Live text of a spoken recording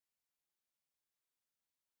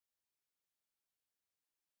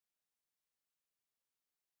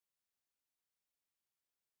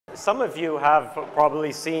Some of you have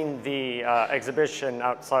probably seen the exhibition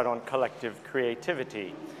outside on collective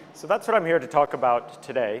creativity. So that's what I'm here to talk about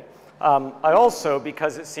today. I also,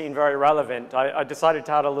 because it seemed very relevant, I decided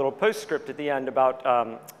to add a little postscript at the end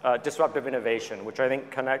about disruptive innovation, which I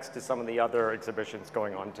think connects to some of the other exhibitions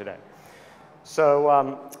going on today. So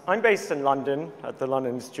I'm based in London at the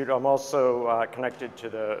London Institute. I'm also connected to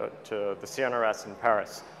the CNRS in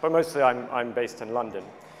Paris, but mostly I'm based in London.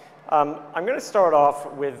 I'm going to start off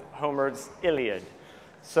with Homer's Iliad.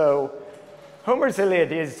 So Homer's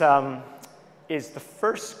Iliad is the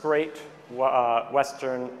first great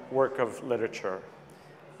Western work of literature.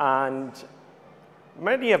 And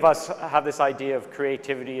many of us have this idea of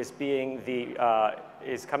creativity as being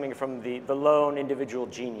is coming from the lone individual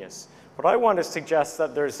genius. But I want to suggest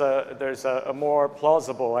that there's a more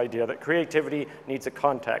plausible idea that creativity needs a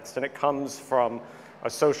context, and it comes from a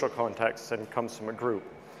social context and comes from a group.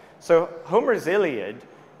 So Homer's Iliad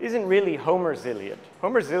isn't really Homer's Iliad.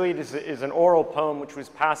 Homer's Iliad is an oral poem which was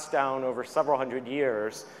passed down over several hundred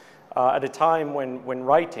years at a time when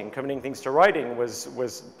writing, committing things to writing,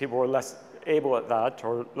 people were less able at that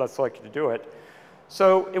or less likely to do it.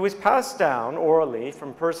 So it was passed down orally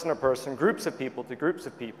from person to person, groups of people to groups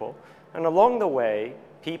of people, and along the way,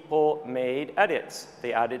 people made edits.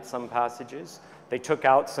 They added some passages, they took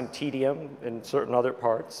out some tedium in certain other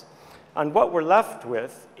parts, and what we're left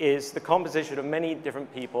with is the composition of many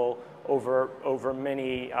different people over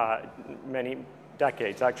many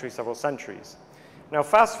decades, actually several centuries. Now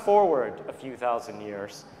fast forward a few thousand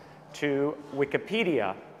years to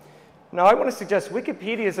Wikipedia. Now I want to suggest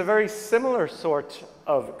Wikipedia is a very similar sort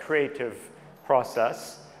of creative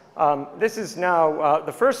process. This is now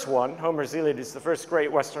the first one. Homer's Iliad is the first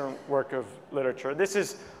great Western work of literature. This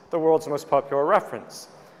is the world's most popular reference.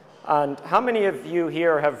 And how many of you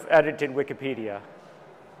here have edited Wikipedia?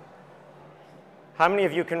 How many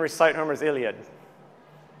of you can recite Homer's Iliad?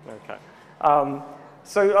 Okay.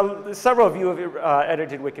 So several of you have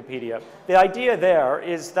edited Wikipedia. The idea there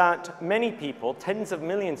is that many people, tens of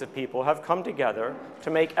millions of people, have come together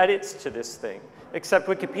to make edits to this thing, except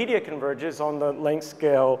Wikipedia converges on the length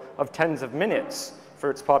scale of tens of minutes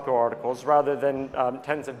for its popular articles rather than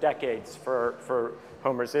tens of decades for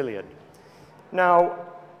Homer's Iliad. Now,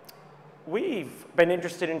 we've been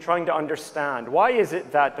interested in trying to understand why is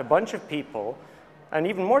it that a bunch of people, and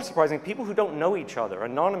even more surprising, people who don't know each other,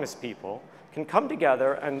 anonymous people, can come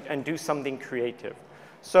together and do something creative.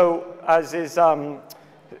 So as is,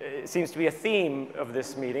 it seems to be a theme of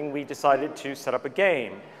this meeting, we decided to set up a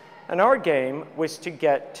game. And our game was to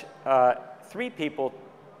get 3 people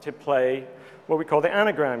to play what we call the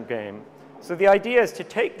anagram game. So the idea is to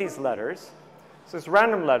take these letters, so it's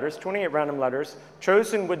random letters, 28 random letters,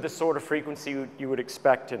 chosen with the sort of frequency you would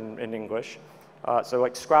expect in English, so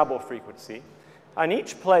like Scrabble frequency. And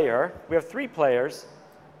each player, we have 3 players,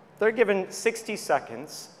 they're given 60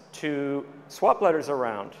 seconds to swap letters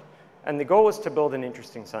around, and the goal is to build an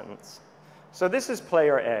interesting sentence. So this is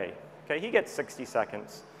player A. Okay, he gets 60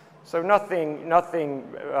 seconds. So no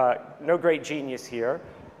great genius here.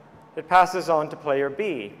 It passes on to player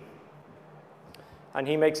B, and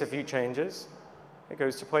he makes a few changes. It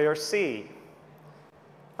goes to player C,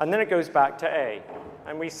 and then it goes back to A,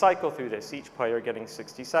 and we cycle through this, each player getting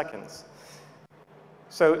 60 seconds.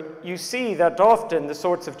 So you see that often the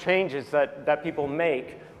sorts of changes that people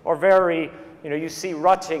make are very, you see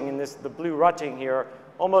rutting in this, the blue rutting here,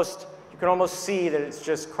 you can almost see that it's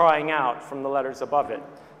just crying out from the letters above it.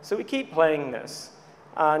 So we keep playing this,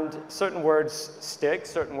 and certain words stick,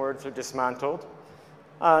 certain words are dismantled,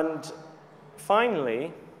 and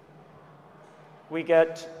finally, we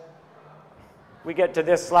get to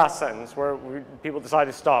this last sentence where people decide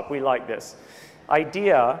to stop. We like this.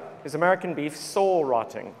 Idea is American beef soul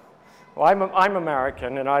rotting. Well, I'm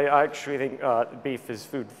American, and I actually think beef is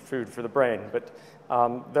food for the brain, but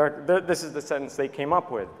this is the sentence they came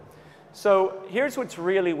up with. So here's what's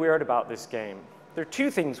really weird about this game. There are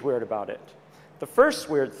 2 things weird about it. The first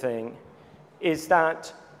weird thing is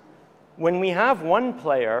that when we have one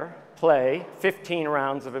player play 15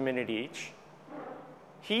 rounds of a minute each,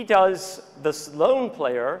 this lone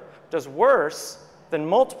player does worse than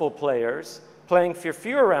multiple players playing for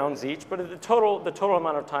fewer rounds each, but at the total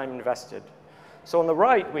amount of time invested. So on the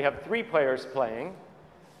right, we have 3 players playing,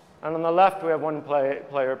 and on the left, we have one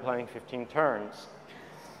player playing 15 turns.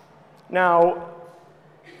 Now,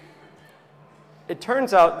 it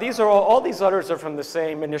turns out all these letters are from the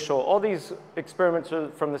same all these experiments are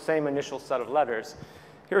from the same initial set of letters.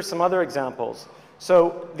 Here are some other examples.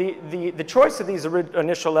 So the choice of these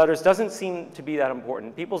initial letters doesn't seem to be that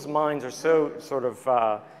important. People's minds are so sort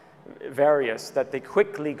of various that they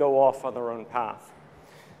quickly go off on their own path.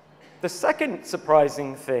 The second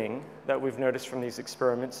surprising thing that we've noticed from these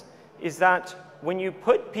experiments is that when you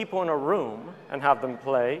put people in a room and have them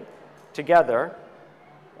play together,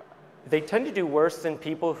 they tend to do worse than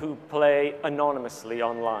people who play anonymously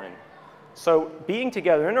online. So being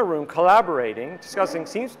together in a room, collaborating, discussing,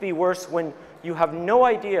 seems to be worse when you have no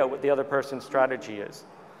idea what the other person's strategy is.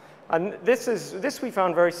 And this we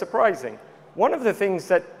found very surprising. One of the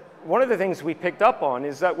things we picked up on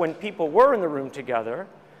is that when people were in the room together,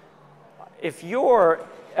 if you're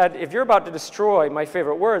about to destroy my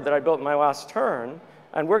favorite word that I built in my last turn,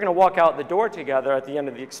 and we're going to walk out the door together at the end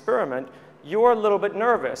of the experiment, you're a little bit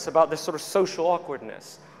nervous about this sort of social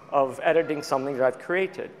awkwardness of editing something that I've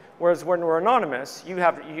created. Whereas when we're anonymous,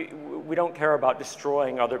 we don't care about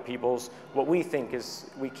destroying other people's, what we think is,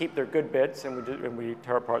 we keep their good bits and we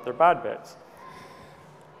tear apart their bad bits.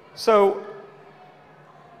 So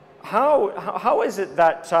how is it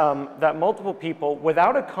that, that multiple people,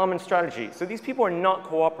 without a common strategy, so these people are not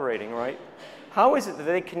cooperating, right? How is it that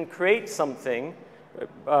they can create something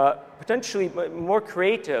potentially more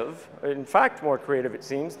creative, in fact more creative it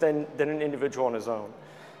seems, than an individual on his own?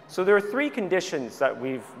 So there are three conditions that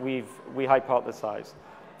we hypothesized.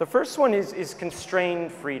 The first one is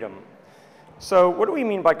constrained freedom. So what do we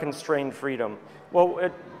mean by constrained freedom?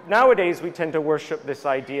 Well, nowadays we tend to worship this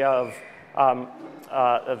idea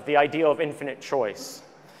of the ideal of infinite choice.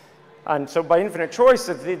 And so by infinite choice,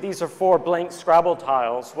 if these are 4 blank Scrabble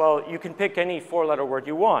tiles, well, you can pick any 4-letter word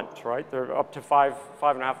you want, right? There are up to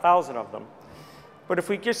 5,500 of them. But if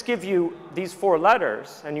we just give you these 4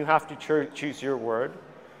 letters and you have to choose your word,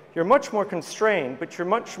 you're much more constrained, but you're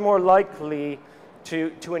much more likely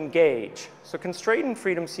to engage. So constrained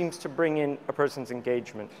freedom seems to bring in a person's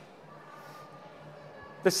engagement.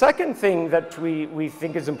 The second thing that we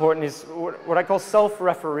think is important is what I call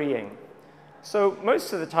self-refereeing. So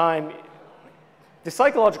most of the time, the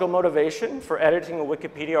psychological motivation for editing a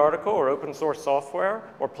Wikipedia article or open source software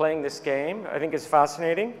or playing this game, I think is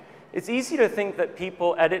fascinating. It's easy to think that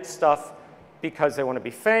people edit stuff because they want to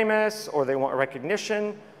be famous or they want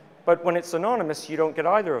recognition, but when it's anonymous, you don't get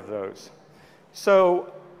either of those.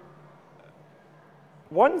 So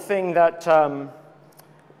one thing that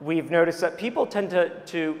we've noticed that people tend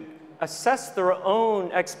to assess their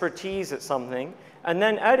own expertise at something and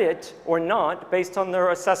then edit or not based on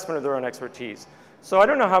their assessment of their own expertise. So I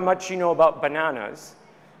don't know how much you know about bananas,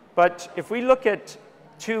 but if we look at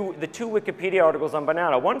the 2 Wikipedia articles on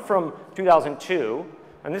banana, one from 2002,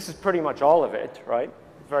 and this is pretty much all of it, right?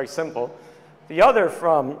 Very simple. The other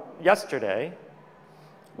from yesterday,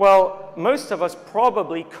 well, most of us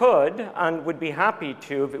probably could and would be happy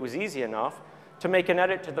to, if it was easy enough, to make an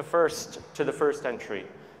edit to the first entry.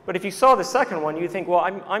 But if you saw the second one, you think, well,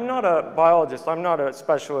 I'm not a biologist, I'm not a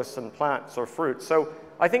specialist in plants or fruits, so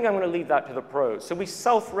I think I'm going to leave that to the pros. So we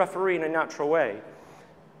self-referee in a natural way.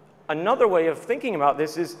 Another way of thinking about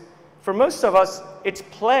this is, for most of us, it's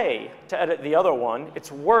play to edit the other one,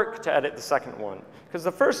 it's work to edit the second one. Because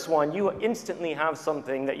the first one, you instantly have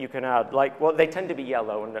something that you can add, like, well, they tend to be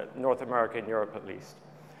yellow in North America and Europe at least.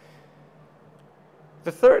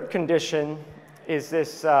 The third condition is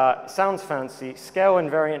this, sounds fancy, scale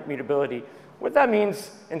invariant mutability. What that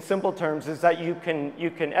means in simple terms is that you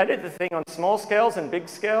can edit the thing on small scales and big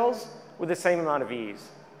scales with the same amount of ease.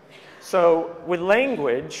 So with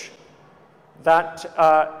language, that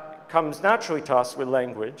comes naturally to us with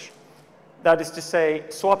language. That is to say,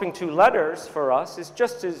 swapping 2 letters for us is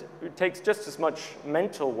it takes just as much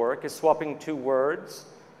mental work as swapping 2 words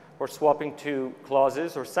or swapping 2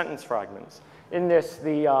 clauses or sentence fragments. In this,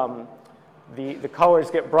 the colors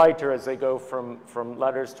get brighter as they go from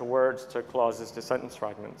letters to words to clauses to sentence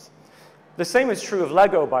fragments. The same is true of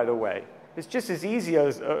Lego, by the way. It's just as easy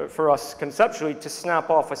as, for us conceptually to snap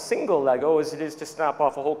off a single Lego as it is to snap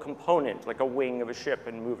off a whole component, like a wing of a ship,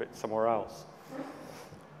 and move it somewhere else.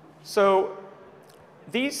 So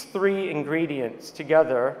these 3 ingredients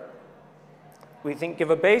together, we think,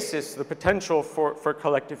 give a basis to the potential for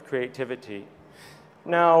collective creativity.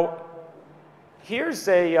 Now, here's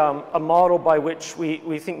a model by which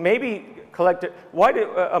we think maybe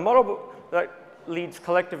a model that leads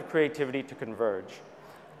collective creativity to converge.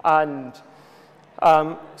 And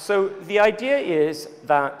so the idea is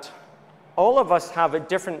that all of us have a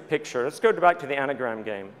different picture. Let's go back to the anagram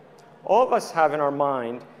game. All of us have in our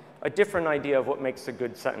mind a different idea of what makes a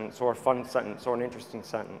good sentence or a fun sentence or an interesting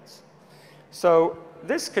sentence. So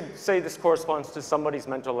this corresponds to somebody's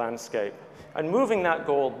mental landscape. And moving that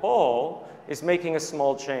gold ball is making a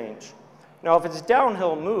small change. Now, if it's a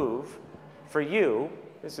downhill move for you,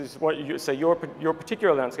 this is what you say, your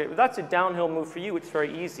particular landscape, if that's a downhill move for you, it's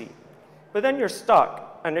very easy. But then you're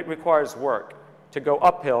stuck, and it requires work. to go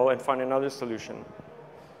uphill and find another solution.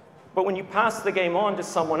 But when you pass the game on to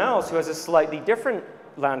someone else who has a slightly different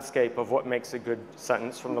landscape of what makes a good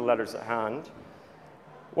sentence from the letters at hand,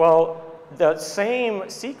 well, the same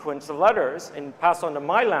sequence of letters and pass on to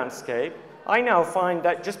my landscape, I now find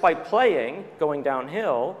that just by playing, going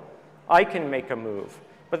downhill, I can make a move.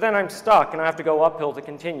 But then I'm stuck and I have to go uphill to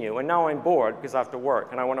continue, and now I'm bored because I have to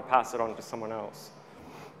work and I want to pass it on to someone else.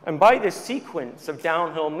 And by this sequence of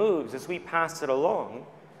downhill moves, as we pass it along,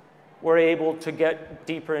 we're able to get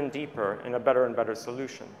deeper and deeper in a better and better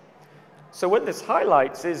solution. So what this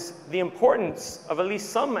highlights is the importance of at least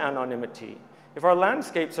some anonymity. If our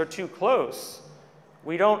landscapes are too close,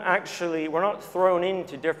 we're not thrown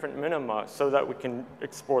into different minima so that we can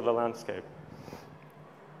explore the landscape.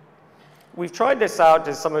 We've tried this out,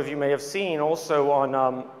 as some of you may have seen, also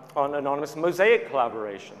on anonymous mosaic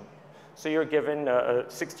collaboration. So you're given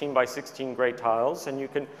 16 by 16 gray tiles, and you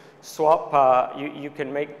can swap, you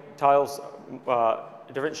can make tiles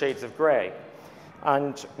different shades of gray.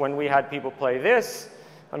 And when we had people play this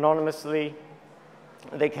anonymously,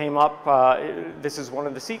 they came up, this is one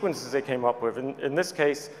of the sequences they came up with. In this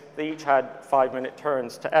case, they each had 5-minute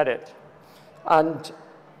turns to edit. And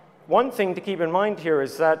one thing to keep in mind here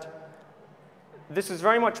is that this is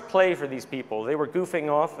very much play for these people. They were goofing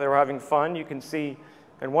off, they were having fun. You can see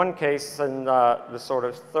in one case, in the sort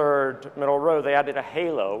of third middle row, they added a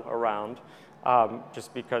halo around,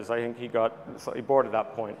 just because I think he got slightly bored at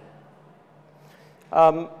that point.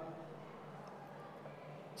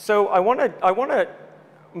 So I want to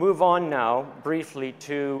move on now briefly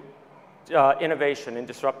to innovation and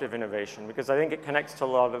disruptive innovation, because I think it connects to a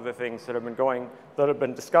lot of the things that have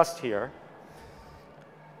been discussed here.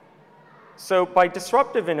 So by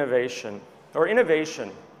disruptive innovation, or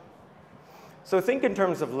innovation, so think in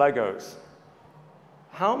terms of Legos.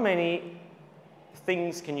 How many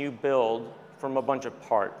things can you build from a bunch of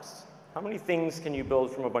parts? How many things can you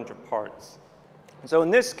build from a bunch of parts? So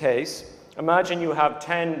in this case, imagine you have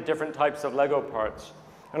 10 different types of Lego parts.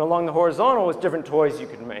 And along the horizontal is different toys you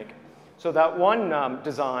can make. So that one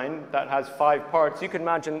design that has 5 parts, you can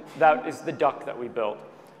imagine that is the duck that we built.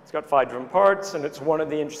 It's got 5 different parts, and it's one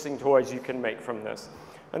of the interesting toys you can make from this.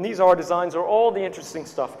 And these R designs are all the interesting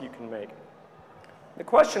stuff you can make. The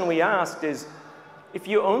question we asked is, if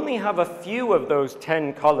you only have a few of those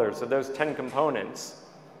 10 colors, of those 10 components,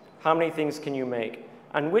 how many things can you make?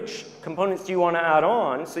 And which components do you want to add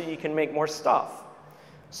on so you can make more stuff?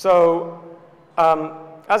 So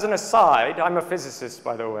as an aside, I'm a physicist,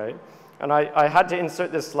 by the way, and I had to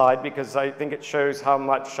insert this slide because I think it shows how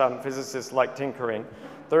much physicists like tinkering.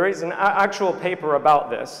 There is an actual paper about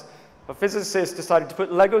this. A physicist decided to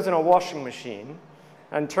put Legos in a washing machine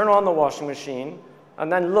and turn on the washing machine and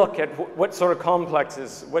then look at what sort of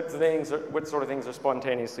complexes, what sort of things are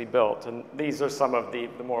spontaneously built. And these are some of the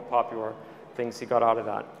more popular things he got out of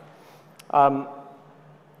that.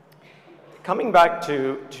 Coming back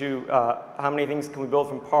to how many things can we build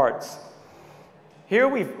from parts, here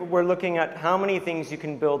we're looking at how many things you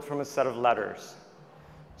can build from a set of letters.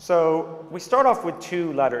 So we start off with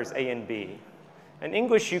 2 letters, A and B. In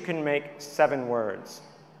English, you can make 7 words.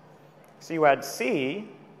 So you add C,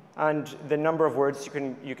 and the number of words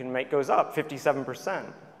you can make goes up,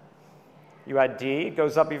 57%. You add D, it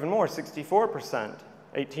goes up even more, 64%,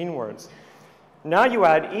 18 words. Now you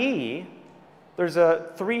add E, there's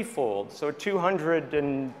a threefold, so a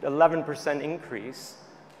 211% increase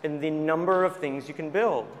in the number of things you can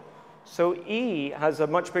build. So E has a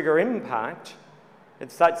much bigger impact.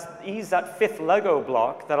 E's that 5th Lego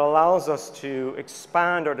block that allows us to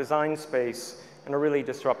expand our design space in a really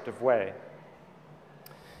disruptive way.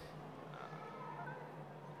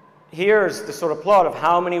 Here's the sort of plot of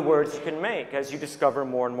how many words you can make as you discover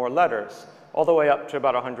more and more letters, all the way up to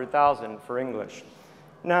about 100,000 for English.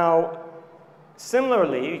 Now,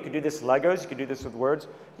 similarly, you could do this with Legos, you could do this with words,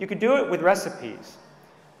 you could do it with recipes.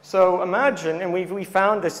 So imagine, and we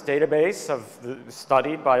found this database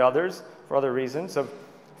studied by others for other reasons, of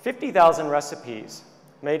 50,000 recipes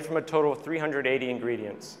made from a total of 380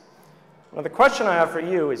 ingredients. Now the question I have for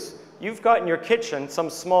you is, you've got in your kitchen some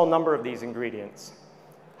small number of these ingredients.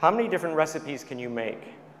 How many different recipes can you make?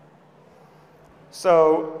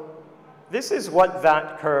 So this is what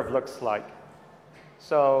that curve looks like.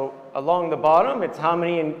 So along the bottom, it's how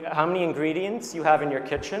many ingredients you have in your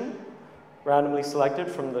kitchen, randomly selected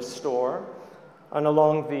from the store. And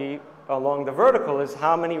along the vertical is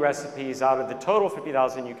how many recipes out of the total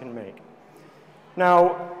 50,000 you can make.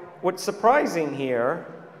 Now, what's surprising here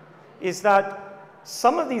is that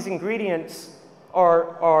some of these ingredients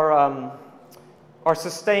are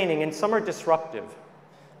sustaining and some are disruptive.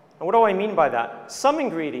 And what do I mean by that? Some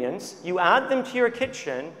ingredients, you add them to your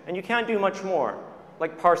kitchen, and you can't do much more,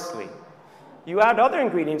 like parsley. You add other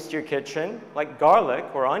ingredients to your kitchen, like garlic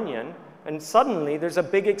or onion, and suddenly there's a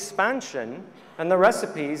big expansion, and the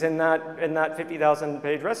recipes in that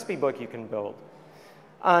 50,000-page recipe book you can build.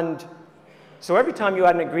 And so every time you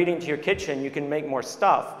add an ingredient to your kitchen, you can make more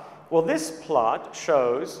stuff. Well, this plot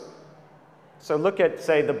shows, so look at,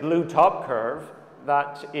 say, the blue top curve,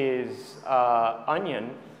 that is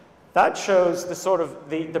onion. That shows the sort of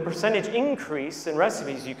the percentage increase in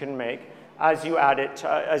recipes you can make as you add it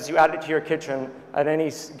to your kitchen at any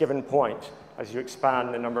given point, as you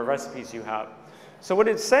expand the number of recipes you have. So what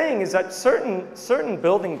it's saying is that certain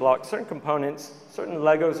building blocks, certain components, certain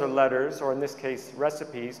Legos or letters, or in this case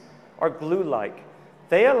recipes, are glue-like.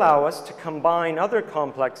 They allow us to combine other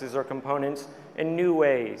complexes or components in new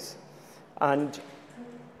ways. And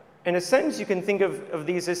in a sense, you can think of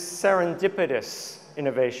these as serendipitous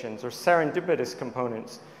innovations or serendipitous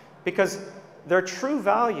components, because their true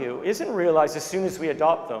value isn't realized as soon as we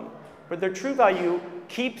adopt them, but their true value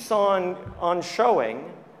keeps on showing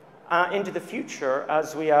into the future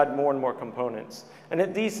as we add more and more components. And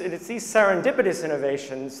it's these serendipitous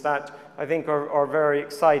innovations that I think are very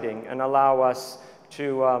exciting and allow us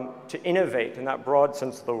to innovate in that broad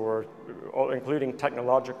sense of the word, including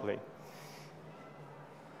technologically.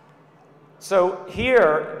 So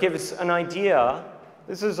here gives an idea.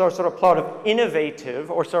 This is our sort of plot of innovative,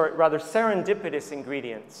 or sorry, rather serendipitous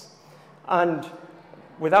ingredients. And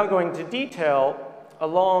without going into detail,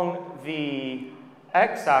 along the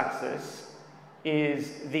x-axis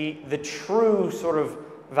is the true sort of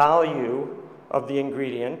value of the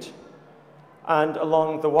ingredient, and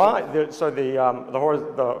along the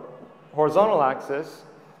the horizontal axis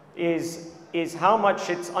is how much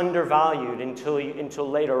it's undervalued until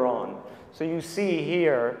later on. So you see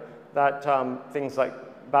here that things like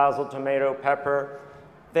basil, tomato, pepper,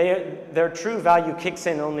 their true value kicks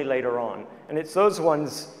in only later on, and it's those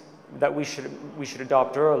ones that we should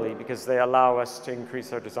adopt early because they allow us to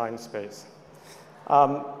increase our design space.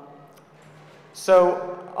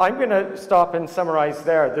 So I'm going to stop and summarize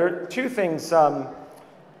there. There are two things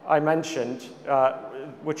I mentioned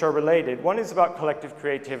which are related. One is about collective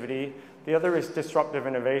creativity. The other is disruptive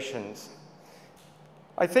innovations.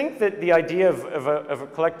 I think that the idea of a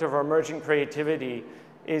collective or emergent creativity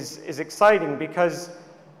is exciting because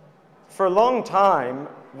for a long time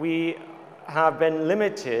we have been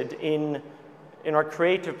limited in our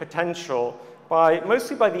creative potential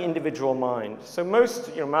mostly by the individual mind. So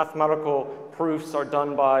most mathematical proofs are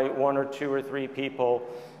done by one or two or three people.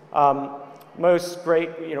 Most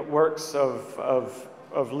great works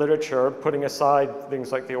of literature, putting aside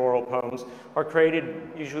things like the oral poems, are created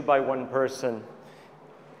usually by one person.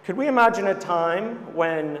 Could we imagine a time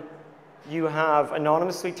when you have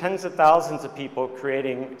anonymously tens of thousands of people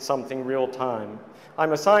creating something real time?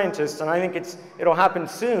 I'm a scientist, and I think it'll happen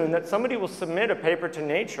soon that somebody will submit a paper to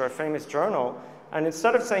Nature, a famous journal, and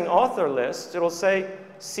instead of saying author list, it'll say,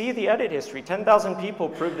 see the edit history, 10,000 people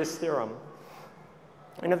proved this theorem.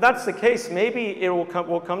 And if that's the case, maybe we'll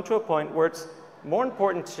come to a point where it's more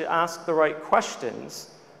important to ask the right questions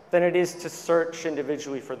than it is to search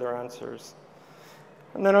individually for their answers.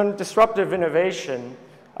 And then on disruptive innovation,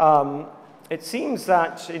 it seems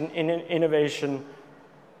that in innovation,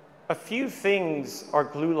 a few things are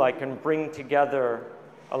glue-like and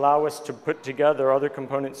allow us to put together other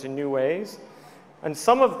components in new ways. And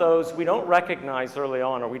some of those we don't recognize early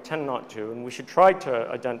on, or we tend not to, and we should try to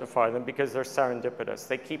identify them because they're serendipitous.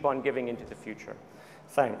 They keep on giving into the future.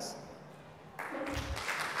 Thanks.